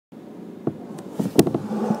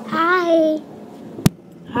Hi.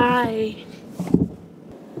 Hi.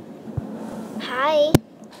 Hi.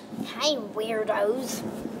 Hi, weirdos.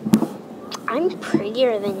 I'm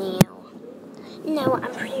prettier than you. No,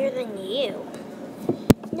 I'm prettier than you.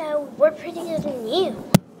 No, we're prettier than you.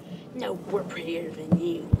 No, we're prettier than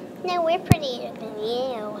you. No, we're prettier than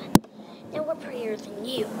you. No, we're prettier than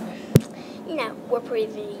you. No, we're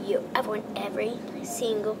prettier than you. I've won every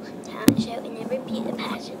single talent show and every beauty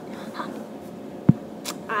pageant. Huh.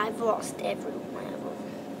 I've lost every one of them.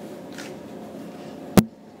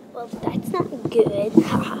 Well, that's not good.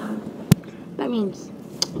 Haha. That means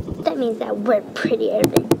that we're prettier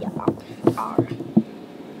than y'all are.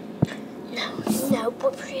 No,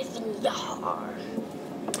 we're prettier than y'all are.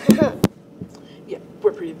 yeah,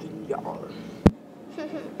 we're prettier than y'all.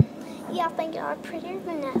 Y'all think y'all are prettier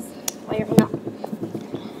than us? Well, you're not.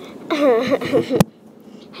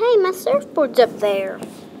 Hey, my surfboard's up there.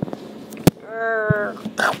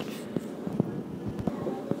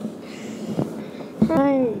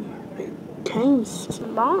 Hey, thanks.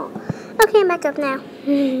 Ball. Okay, I'm back up now.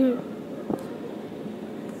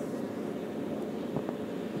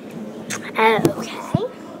 Okay.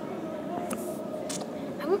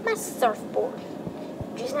 I want my surfboard.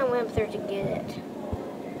 Just now went up there to get it.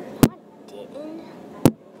 No, I didn't.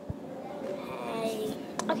 Hey.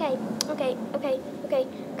 Okay.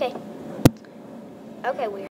 Okay, weird.